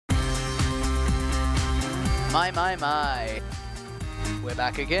My. We're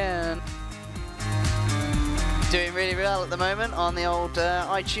back again. Doing really well at the moment on the old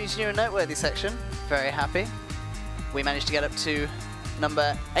iTunes New and Noteworthy section. Very happy. We managed to get up to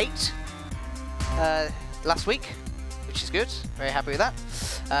number 8 last week, which is good. Very happy with that.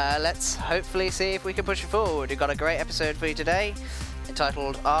 Let's hopefully see if we can push it forward. We've got a great episode for you today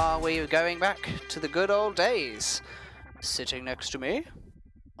entitled Are We Going Back to the Good Old Days? Sitting next to me,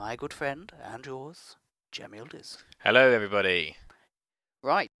 my good friend and yours, Jem Yildiz. Hello, everybody.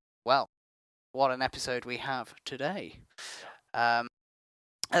 Right. Well, what an episode we have today. As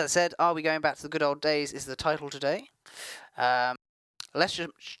I said, Are We Going Back to the Good Old Days is the title today. Let's just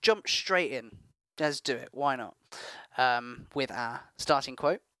jump straight in. Let's do it. Why not? With our starting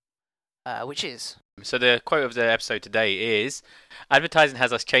quote, which is... So the quote of the episode today is, advertising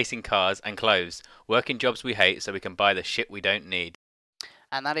has us chasing cars and clothes, working jobs we hate so we can buy the shit we don't need.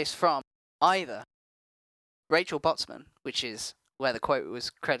 And that is from either Rachel Botsman, which is where the quote was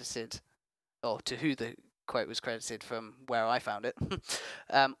credited, or to who the quote was credited from where I found it,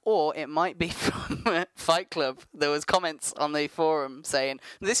 or it might be from Fight Club. There was comments on the forum saying,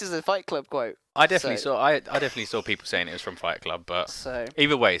 this is a Fight Club quote. I definitely saw people saying it was from Fight Club, but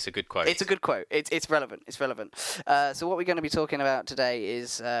either way, it's a good quote. It's a good quote. It's relevant. It's relevant. So what we're going to be talking about today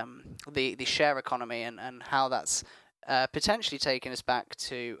is the share economy and how that's potentially taken us back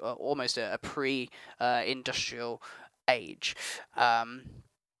to almost a pre-industrial age.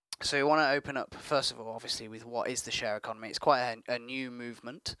 So we want to open up, first of all, obviously, with what is the share economy. It's quite a new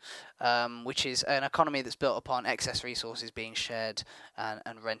movement, which is an economy that's built upon excess resources being shared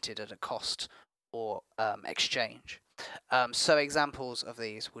and rented at a cost or exchange. So examples of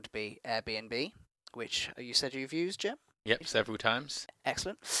these would be Airbnb, which you said you've used, Jim? Yep, several times.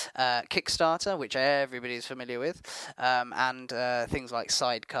 Excellent. Kickstarter, which everybody is familiar with, and things like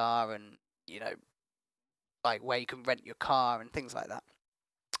Sidecar and, like where you can rent your car and things like that.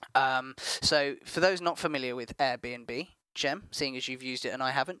 So for those not familiar with Airbnb, Jem, seeing as you've used it and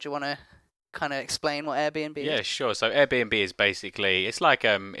I haven't, do you want to kind of explain what Airbnb is? Yeah, sure. So Airbnb is basically, it's like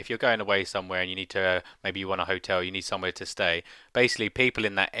if you're going away somewhere and you need to, maybe you want a hotel, you need somewhere to stay. Basically, people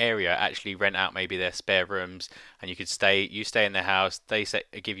in that area actually rent out maybe their spare rooms, and you stay in their house. They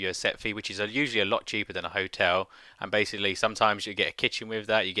give you a set fee, which is usually a lot cheaper than a hotel. And basically, sometimes you get a kitchen with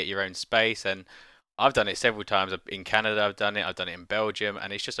that, you get your own space, and I've done it several times. In Canada, I've done it in Belgium,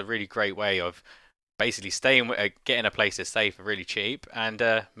 and it's just a really great way of basically getting a place to stay for really cheap and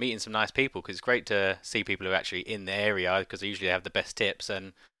meeting some nice people, because it's great to see people who are actually in the area, because usually they have the best tips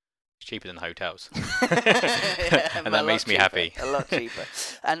and it's cheaper than hotels. And that makes me happy. A lot cheaper.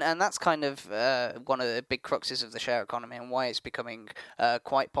 And that's kind of one of the big cruxes of the share economy, and why it's becoming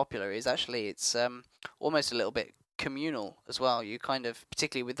quite popular is actually it's almost a little bit communal as well. You kind of,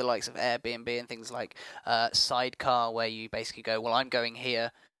 particularly with the likes of Airbnb and things like Sidecar, where you basically go, well, I'm going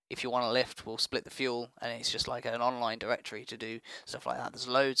here, if you want a lift, we'll split the fuel, and it's just like an online directory to do stuff like that. There's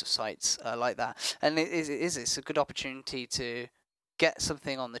loads of sites like that, and it's a good opportunity to get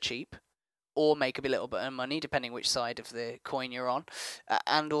something on the cheap or make a little bit of money, depending which side of the coin you're on,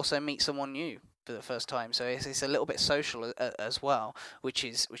 and also meet someone new for the first time. So it's a little bit social as well, which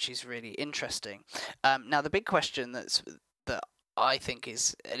is really interesting. Now the big question that I think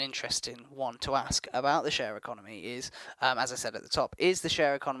is an interesting one to ask about the share economy is, as I said at the top, is the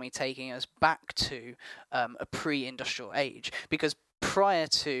share economy taking us back to a pre-industrial age? Because prior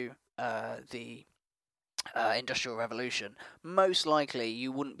to the Industrial Revolution, most likely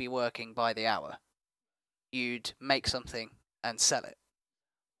you wouldn't be working by the hour. You'd make something and sell it,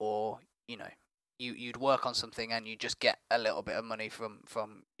 or you'd work on something and you'd just get a little bit of money from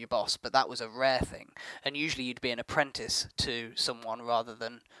your boss, but that was a rare thing. And usually you'd be an apprentice to someone rather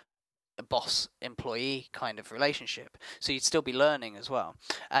than a boss-employee kind of relationship. So you'd still be learning as well.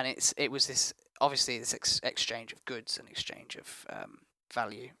 And it was this exchange of goods and exchange of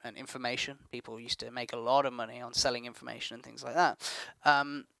value and information. People used to make a lot of money on selling information and things like that.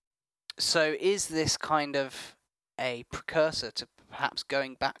 So is this kind of a precursor to perhaps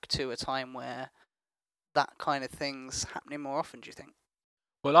going back to a time where that kind of thing's happening more often, do you think?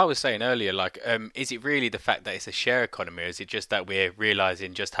 Well, I was saying earlier, is it really the fact that it's a share economy, or is it just that we're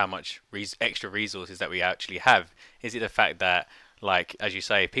realizing just how much extra resources that we actually have? Is it the fact that, as you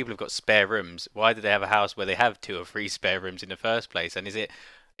say, people have got spare rooms? Why do they have a house where they have 2 or 3 spare rooms in the first place? And is it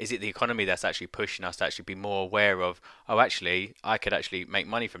the economy that's actually pushing us to actually be more aware of, actually, I could actually make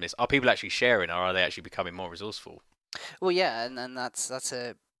money from this? Are people actually sharing, or are they actually becoming more resourceful? Well, yeah, and that's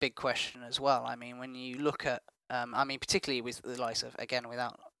a big question as well. I mean, when you look at, particularly with the likes of, again,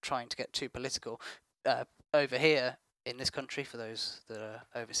 without trying to get too political, over here, in this country, for those that are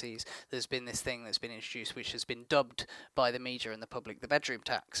overseas, there's been this thing that's been introduced, which has been dubbed by the media and the public the bedroom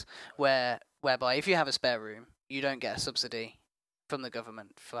tax, whereby if you have a spare room, you don't get a subsidy from the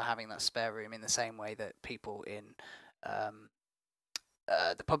government for having that spare room in the same way that people in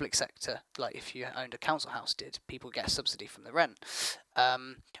the public sector, like if you owned a council house, did. People get a subsidy from the rent,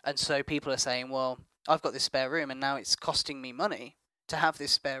 and so people are saying, well, I've got this spare room, and now it's costing me money to have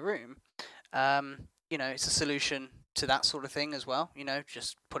this spare room. It's a solution to that sort of thing as well.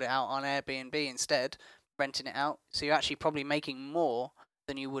 Just put it out on Airbnb instead, renting it out. So you're actually probably making more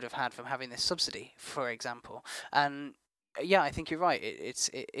than you would have had from having this subsidy, for example. And yeah, I think you're right. It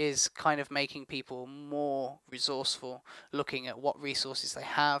is kind of making people more resourceful, looking at what resources they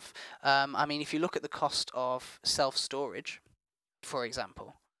have. I mean, if you look at the cost of self-storage, for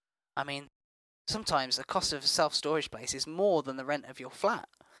example, I mean, sometimes the cost of a self-storage place is more than the rent of your flat.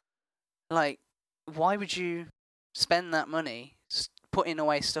 Like, why would you spend that money putting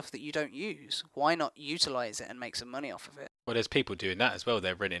away stuff that you don't use? Why not utilize it and make some money off of it? Well, there's people doing that as well.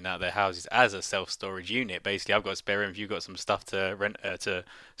 They're renting out their houses as a self-storage unit. Basically, I've got a spare room. If you've got some stuff to rent to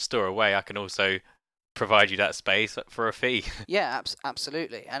store away, I can also provide you that space for a fee. Yeah,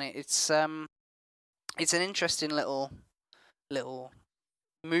 absolutely. And it's an interesting little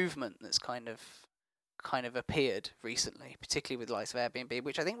movement that's kind of appeared recently, particularly with the likes of Airbnb,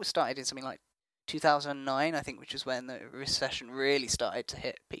 which I think was started in something like 2009, I think, which is when the recession really started to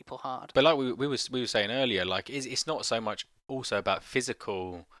hit people hard. But like we were saying earlier, like it's not so much also about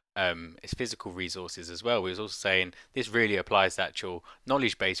physical. It's physical resources as well. We was also saying this really applies to actual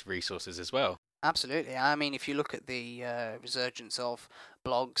knowledge-based resources as well. Absolutely. I mean, if you look at the resurgence of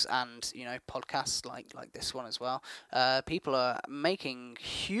blogs and podcasts like this one as well, people are making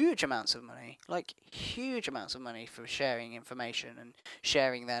huge amounts of money, for sharing information and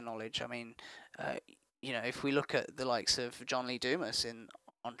sharing their knowledge. I mean, if we look at the likes of John Lee Dumas in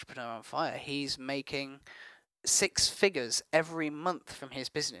Entrepreneur on Fire, he's making 6 figures every month from his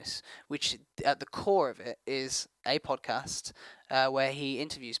business, which at the core of it is a podcast where he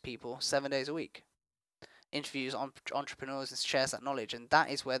interviews people 7 days a week, interviews entrepreneurs and shares that knowledge, and that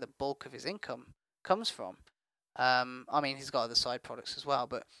is where the bulk of his income comes from. I mean, he's got other side products as well,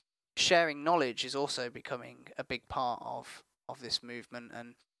 but sharing knowledge is also becoming a big part of this movement.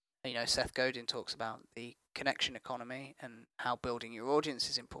 And Seth Godin talks about the connection economy and how building your audience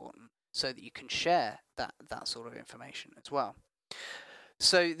is important, so that you can share that sort of information as well.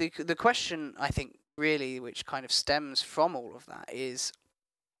 So the question, I think, really, which kind of stems from all of that is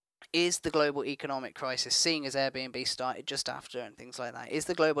the global economic crisis, seeing as Airbnb started just after and things like that, is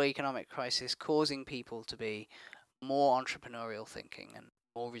the global economic crisis causing people to be more entrepreneurial thinking and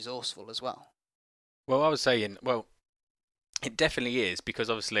more resourceful as well? Well, I was saying, it definitely is, because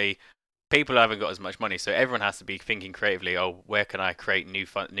obviously people haven't got as much money, so everyone has to be thinking creatively. Oh, where can I create new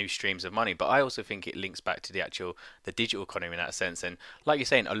streams of money? But I also think it links back to the digital economy in that sense. And like you're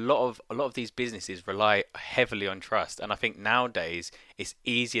saying, a lot of these businesses rely heavily on trust. And I think nowadays it's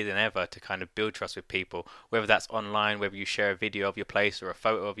easier than ever to kind of build trust with people, whether that's online, whether you share a video of your place or a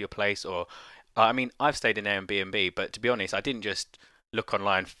photo of your place, or I mean, I've stayed in Airbnb, but to be honest, I didn't just look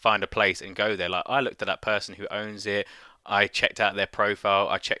online, find a place and go there. Like, I looked at that person who owns it. I checked out their profile.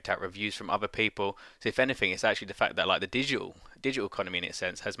 I checked out reviews from other people. So if anything, it's actually the fact that like the digital economy in its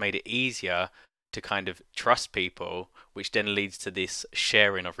sense has made it easier to kind of trust people, which then leads to this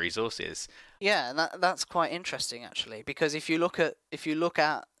sharing of resources. Yeah, and that's quite interesting actually, because if you look at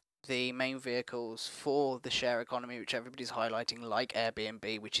the main vehicles for the share economy, which everybody's highlighting, like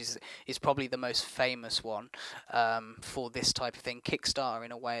Airbnb, which is probably the most famous one for this type of thing. Kickstarter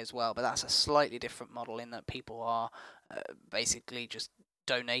in a way as well, but that's a slightly different model in that people are basically just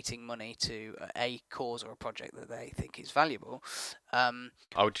donating money to a cause or a project that they think is valuable. I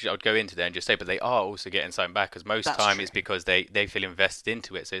would go into there and just say, but they are also getting something back, because most time it's because they feel invested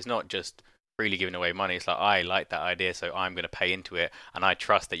into it. So it's not just really giving away money. It's like, I like that idea, so I'm going to pay into it, and I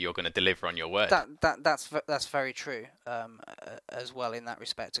trust that you're going to deliver on your word. That's very true as well in that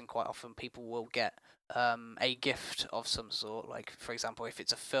respect. And quite often people will get a gift of some sort. Like, for example, if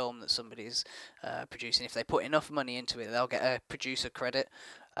it's a film that somebody's producing, if they put enough money into it, they'll get a producer credit.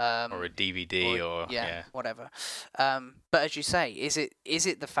 Or a DVD or whatever. But as you say, is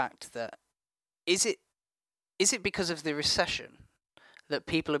it the fact that is it because of the recession that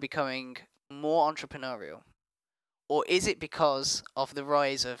people are becoming more entrepreneurial, or is it because of the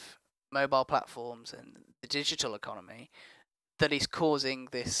rise of mobile platforms and the digital economy that is causing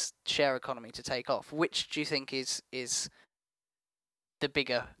this share economy to take off? Which do you think is the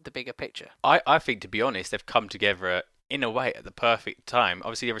bigger picture? I think, to be honest, they've come together in a way at the perfect time.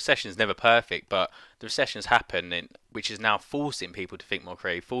 Obviously, the recession is never perfect, but the recessions happen which is now forcing people to think more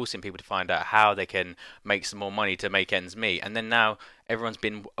creative, forcing people to find out how they can make some more money to make ends meet. And then now everyone's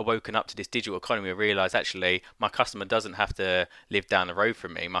been woken up to this digital economy and realised, actually, my customer doesn't have to live down the road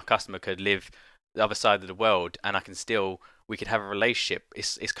from me. My customer could live the other side of the world, and we could have a relationship.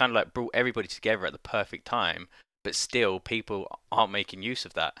 It's kind of like brought everybody together at the perfect time, but still people aren't making use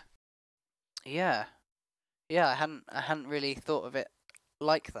of that. Yeah, I hadn't really thought of it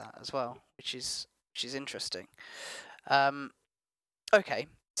like that as well, which is interesting. Okay,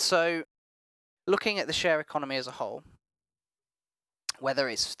 so looking at the share economy as a whole, whether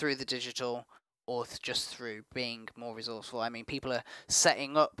it's through the digital or just through being more resourceful, I mean, people are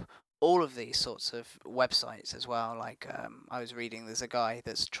setting up all of these sorts of websites as well. Like I was reading, there's a guy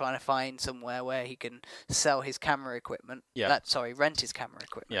that's trying to find somewhere where he can sell his camera equipment. Yeah. Rent his camera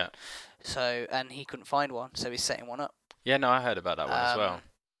equipment. Yeah. So, and he couldn't find one, so he's setting one up. Yeah, no, I heard about that one as well.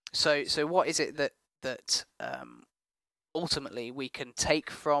 So what is it that ultimately we can take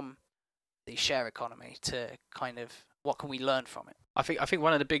from the share economy to kind of, what can we learn from it? I think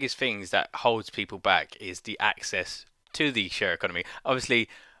one of the biggest things that holds people back is the access to the share economy. Obviously,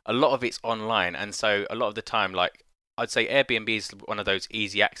 a lot of it's online, and so a lot of the time, like, I'd say Airbnb is one of those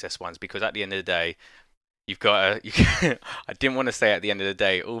easy access ones, because at the end of the day, you've got I didn't want to say at the end of the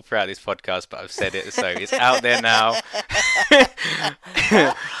day all throughout this podcast, but I've said it, so it's out there now.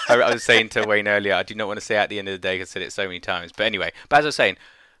 I was saying to Wayne earlier, I do not want to say at the end of the day, because I said it so many times. But anyway, as I was saying,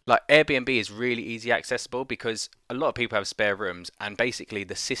 like, Airbnb is really easy accessible because a lot of people have spare rooms, and basically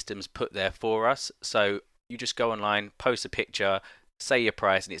the system's put there for us. So you just go online, post a picture, say your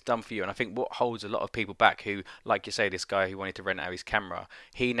price, and it's done for you. And I think what holds a lot of people back, who, like you say, this guy who wanted to rent out his camera,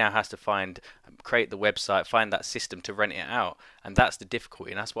 he now has to create the website, find that system to rent it out, and that's the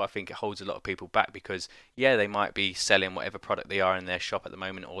difficulty. And that's what I think it holds a lot of people back, because yeah, they might be selling whatever product they are in their shop at the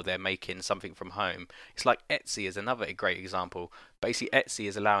moment, or they're making something from home. It's like Etsy is another great example. Basically, Etsy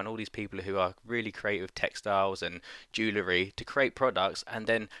is allowing all these people who are really creative with textiles and jewellery to create products, and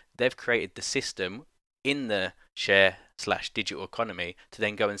then they've created the system in the share/digital economy to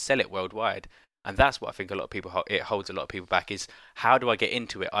then go and sell it worldwide. And that's what I think it holds a lot of people back, is how do I get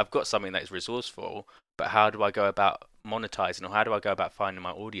into it? I've got something that is resourceful, but how do I go about monetizing, or how do I go about finding my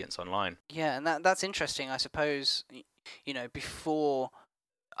audience online? Yeah, and that's interesting. I suppose, before,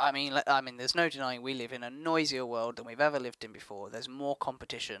 I mean, there's no denying we live in a noisier world than we've ever lived in before. There's more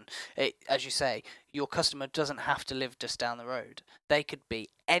competition. As you say, your customer doesn't have to live just down the road. They could be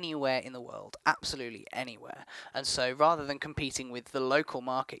anywhere in the world, absolutely anywhere. And so rather than competing with the local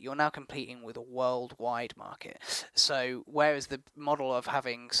market, you're now competing with a worldwide market. So whereas the model of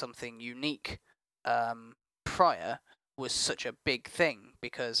having something unique prior was such a big thing,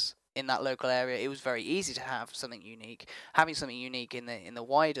 because in that local area it was very easy to have something unique. Having something unique in the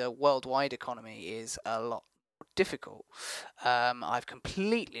wider worldwide economy is a lot difficult. I've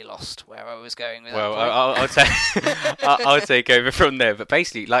completely lost where I was going with well, that point. I'll take over from there. But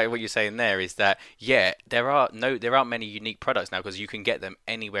basically, like what you're saying there, is that there aren't many unique products now, because you can get them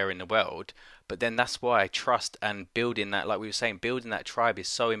anywhere in the world. But then that's why trust and building that, like we were saying, building that tribe is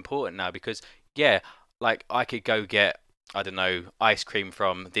so important now, because like, I could go get, I don't know, ice cream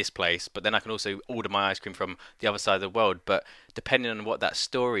from this place, but then I can also order my ice cream from the other side of the world. But depending on what that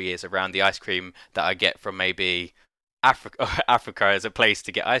story is around the ice cream that I get from maybe Africa as a place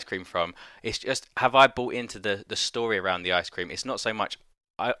to get ice cream from, it's just, have I bought into the story around the ice cream? It's not so much,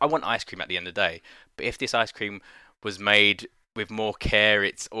 I want ice cream at the end of the day, but if this ice cream was made with more care,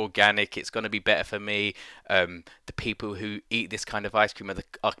 it's organic, it's going to be better for me, the people who eat this kind of ice cream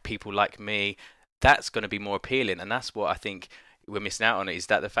are people like me, that's going to be more appealing. And that's what I think we're missing out on, is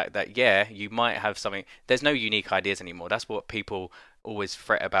that the fact that you might have something, there's no unique ideas anymore. That's what people always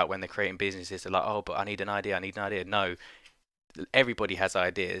fret about when they're creating businesses. They're like, oh, but I need an idea. No, everybody has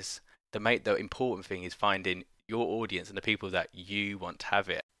ideas. The important thing is finding your audience and the people that you want to have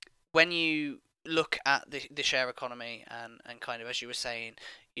it. When you look at the share economy and kind of, as you were saying,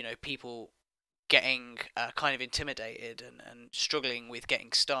 people getting kind of intimidated and struggling with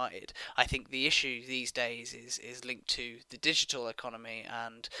getting started, I think the issue these days is linked to the digital economy,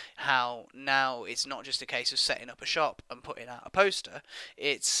 and how now it's not just a case of setting up a shop and putting out a poster.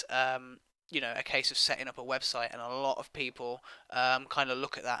 It's a case of setting up a website, and a lot of people kind of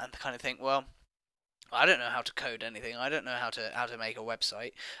look at that and kind of think, well, I don't know how to code anything. I don't know how to make a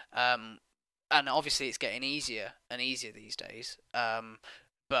website. And obviously it's getting easier and easier these days.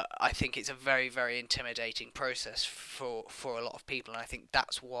 but I think it's a very, very intimidating process for a lot of people, and I think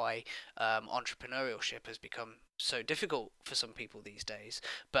that's why entrepreneurship has become so difficult for some people these days.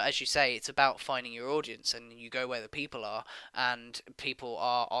 But as you say, it's about finding your audience, and you go where the people are, and people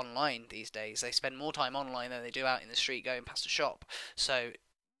are online these days. They spend more time online than they do out in the street going past a shop. So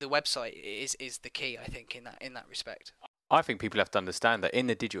the website is the key, I think, in that respect. I think people have to understand that in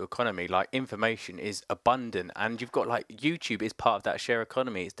the digital economy, like information is abundant, and you've got like YouTube is part of that share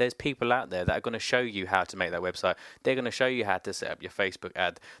economy. There's people out there that are going to show you how to make that website. They're going to show you how to set up your Facebook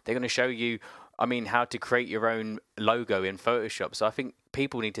ad. They're going to show you, how to create your own logo in Photoshop. So I think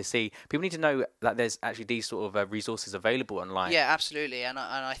people need to know that there's actually these sort of resources available online. Yeah, absolutely, and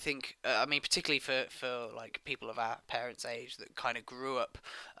I think particularly for like people of our parents' age that kind of grew up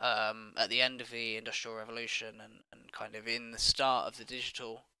at the end of the Industrial Revolution and kind of in the start of the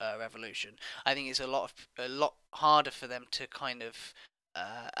digital revolution, I think it's a lot harder for them to kind of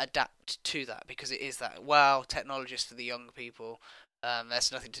adapt to that, because it is that, wow, technologists for the young people.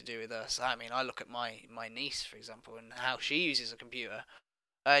 That's nothing to do with us. I mean, I look at my niece, for example, and how she uses a computer.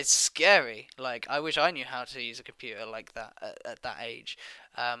 It's scary. Like, I wish I knew how to use a computer like that at that age.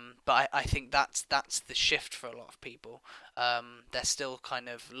 But I think that's the shift for a lot of people. They're still kind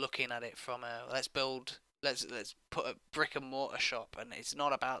of looking at it from a let's put a brick and mortar shop, and it's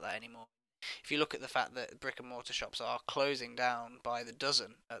not about that anymore. If you look at the fact that brick and mortar shops are closing down by the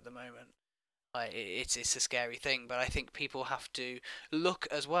dozen at the moment, it's a scary thing. But I think people have to look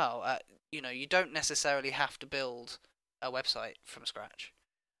as well at, you don't necessarily have to build a website from scratch.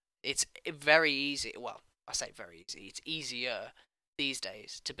 It's very easy. Well, I say very easy. It's easier these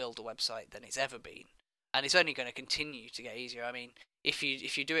days to build a website than it's ever been, and it's only going to continue to get easier. I mean, if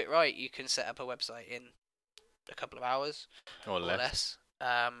you do it right, you can set up a website in a couple of hours or less.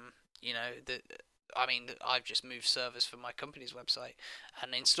 I've just moved servers for my company's website,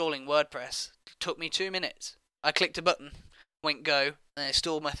 and installing WordPress took me 2 minutes. I clicked a button, went go, and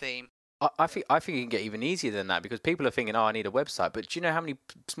installed my theme. I think it can get even easier than that, because people are thinking, I need a website. But do you know how many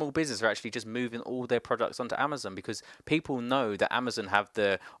small businesses are actually just moving all their products onto Amazon? Because people know that Amazon have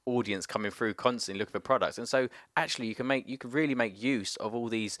the audience coming through constantly looking for products. And so actually you can really make use of all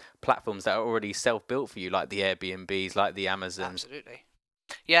these platforms that are already self-built for you, like the Airbnbs, like the Amazons. Absolutely.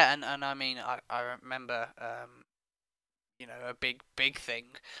 Yeah, and I mean, I remember, a big thing,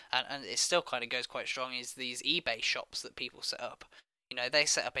 and it still kind of goes quite strong, is these eBay shops that people set up. They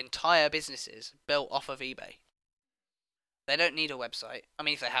set up entire businesses built off of eBay. They don't need a website. I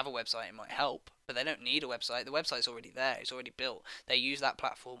mean, if they have a website, it might help, but they don't need a website. The website's already there. It's already built. They use that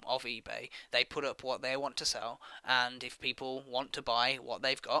platform of eBay. They put up what they want to sell, and if people want to buy what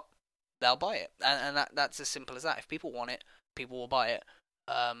they've got, they'll buy it. And that's as simple as that. If people want it, people will buy it,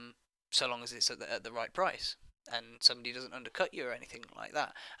 so long as it's at the right price and somebody doesn't undercut you or anything like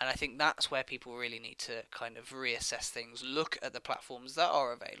that. And I think that's where people really need to kind of reassess things, look at the platforms that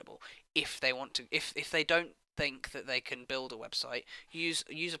are available. If they want to, if they don't think that they can build a website, use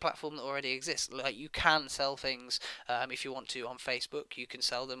a platform that already exists. Like, you can sell things if you want to on Facebook. You can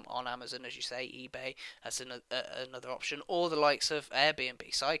sell them on Amazon, as you say, eBay. That's another option, or the likes of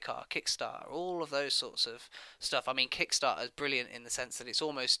Airbnb, Sidecar, Kickstarter, all of those sorts of stuff. I mean, Kickstarter is brilliant in the sense that it's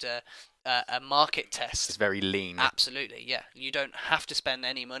almost a market test. It's very lean. Absolutely, yeah. You don't have to spend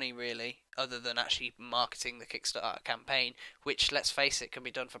any money really, other than actually marketing the Kickstarter campaign, which, let's face it, can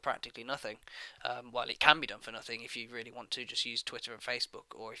be done for practically nothing. Well, it can be done for nothing if you really want to just use Twitter and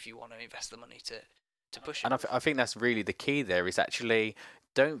Facebook, or if you want to invest the money to push it. And I think that's really the key there, is actually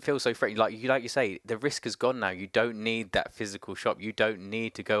don't feel so threatened. Like you say, the risk has gone now. You don't need that physical shop. You don't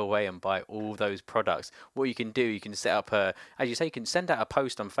need to go away and buy all those products. What you can do, you can set up as you say, you can send out a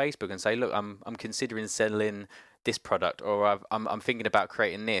post on Facebook and say, look, I'm considering selling this product, or I'm thinking about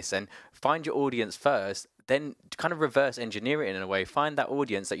creating this, and find your audience first. Then kind of reverse engineer it in a way. Find that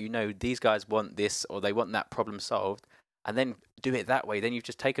audience that these guys want this, or they want that problem solved, and then do it that way. Then you've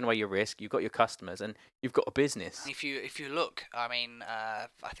just taken away your risk. You've got your customers, and you've got a business. If you look, I mean, I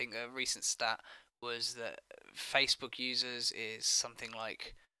think a recent stat was that Facebook users is something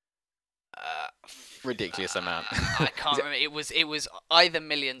like ridiculous amount. I can't remember. It was either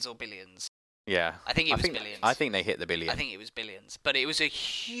millions or billions. Yeah, I think it was billions. I think they hit the billion. I think it was billions, but it was a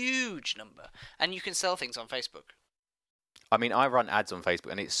huge number, and you can sell things on Facebook. I mean, I run ads on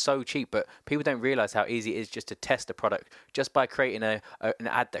Facebook, and it's so cheap, but people don't realise how easy it is just to test a product. Just by creating an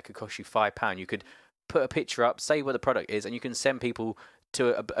ad that could cost you £5, you could put a picture up, say what the product is, and you can send people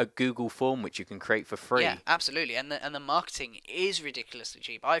to a Google form which you can create for free. Yeah, absolutely, and the marketing is ridiculously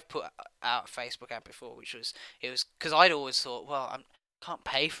cheap. I've put out a Facebook ad before, it was because I'd always thought, well, can't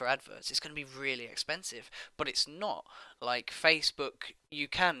pay for adverts. It's going to be really expensive. But it's not like Facebook. You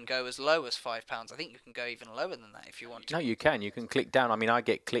can go as low as £5. I think you can go even lower than that if you want to. No, you can. You can click down. I mean, I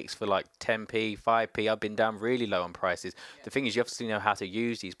get clicks for like 10p, 5p. I've been down really low on prices. The thing is, you have to know how to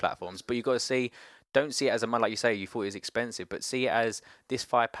use these platforms, but you've got to see. Don't see it as a money, like you say, you thought it was expensive, but see it as this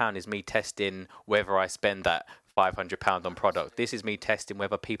 £5 is me testing whether I spend that £500 on product. This is me testing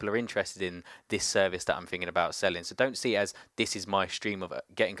whether people are interested in this service that I'm thinking about selling. So don't see it as this is my stream of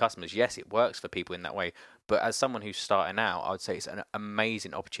getting customers. Yes, it works for people in that way, but as someone who's starting out, I would say it's an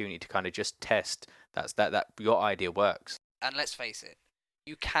amazing opportunity to kind of just test that your idea works. And let's face it,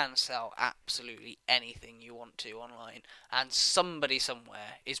 you can sell absolutely anything you want to online, and somebody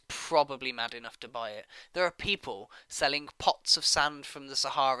somewhere is probably mad enough to buy it. There are people selling pots of sand from the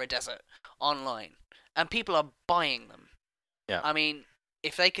Sahara Desert online, and people are buying them. Yeah. I mean,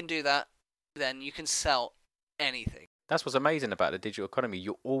 if they can do that, then you can sell anything. That's what's amazing about the digital economy.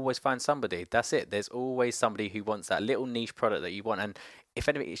 You'll always find somebody. That's it. There's always somebody who wants that little niche product that you want. And if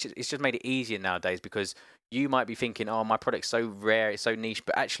anything, it's just made it easier nowadays, because you might be thinking, oh, my product's so rare, it's so niche.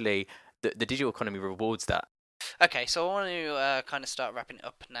 But actually, the digital economy rewards that. Okay, so I want to kind of start wrapping it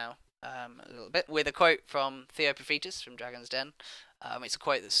up now a little bit with a quote from Theo Prophetus from Dragon's Den. It's a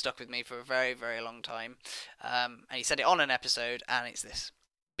quote that stuck with me for a very, very long time. And he said it on an episode, and it's this: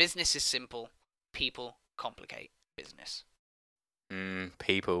 business is simple, people complicate business.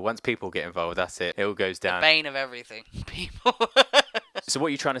 People. Once people get involved, that's it. It all goes down. The bane of everything. People. So what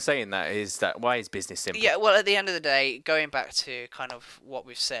you're trying to say in that is that why is business simple? Yeah, well, at the end of the day, going back to kind of what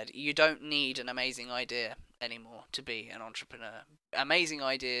we've said, you don't need an amazing idea anymore to be an entrepreneur. Amazing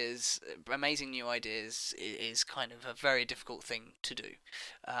ideas, amazing new ideas is kind of a very difficult thing to do.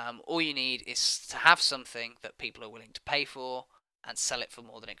 All you need is to have something that people are willing to pay for and sell it for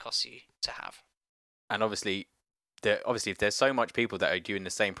more than it costs you to have. And obviously, if there's so much people that are doing the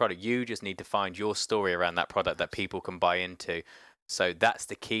same product, you just need to find your story around that product that people can buy into. So that's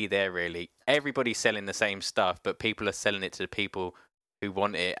the key there, really. Everybody's selling the same stuff, but people are selling it to the people who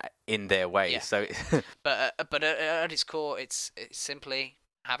want it in their way. Yeah. So, but at its core, it's simply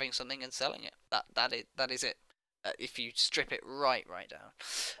having something and selling it. That is it. If you strip it right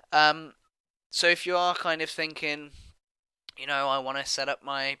down. So if you are kind of thinking, I want to set up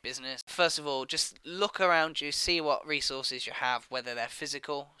my business. First of all, just look around you, see what resources you have, whether they're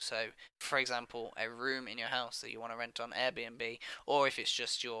physical. So, for example, a room in your house that you want to rent on Airbnb, or if it's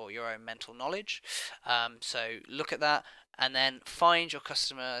just your own mental knowledge. So look at that, and then find your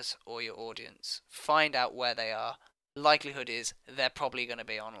customers or your audience. Find out where they are. Likelihood is they're probably going to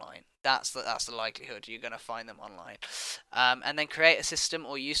be online. That's the likelihood. You're going to find them online, and then create a system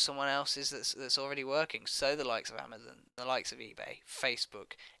or use someone else's that's already working. So the likes of Amazon, the likes of eBay,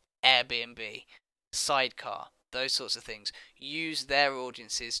 Facebook, Airbnb, Sidecar, those sorts of things. Use their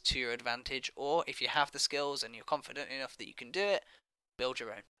audiences to your advantage, or if you have the skills and you're confident enough that you can do it, build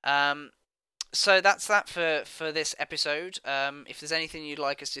your own. So that's that for this episode. If there's anything you'd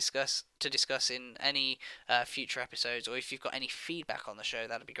like us to discuss in any future episodes, or if you've got any feedback on the show,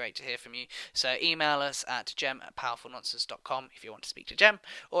 that'd be great to hear from you. So email us at jem@powerfulnonsense.com if you want to speak to Jem,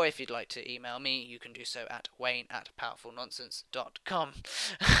 or if you'd like to email me, you can do so at wayne@powerfulnonsense.com.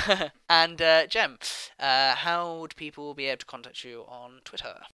 And Jem, how would people be able to contact you on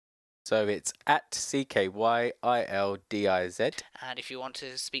Twitter? So it's at CKYILDIZ. And if you want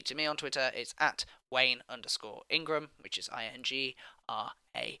to speak to me on Twitter, it's at Wayne_Ingram, which is INGRAM.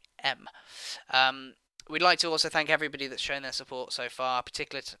 We'd like to also thank everybody that's shown their support so far.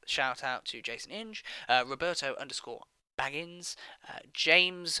 Particular shout out to Jason Inge, Roberto_Baggins,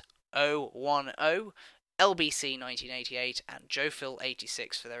 James010, LBC 1988 and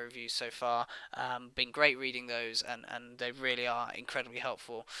JoePhil86 for their reviews so far. Been great reading those, and they really are incredibly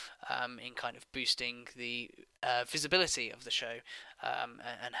helpful in kind of boosting the visibility of the show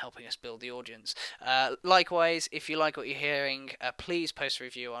and helping us build the audience. Likewise, if you like what you're hearing, please post a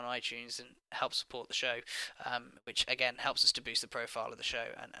review on iTunes and help support the show, which again helps us to boost the profile of the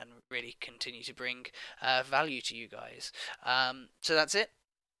show and really continue to bring value to you guys. So that's it.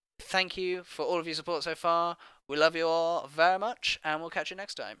 Thank you for all of your support so far. We love you all very much, and we'll catch you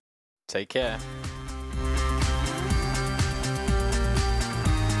next time. Take care.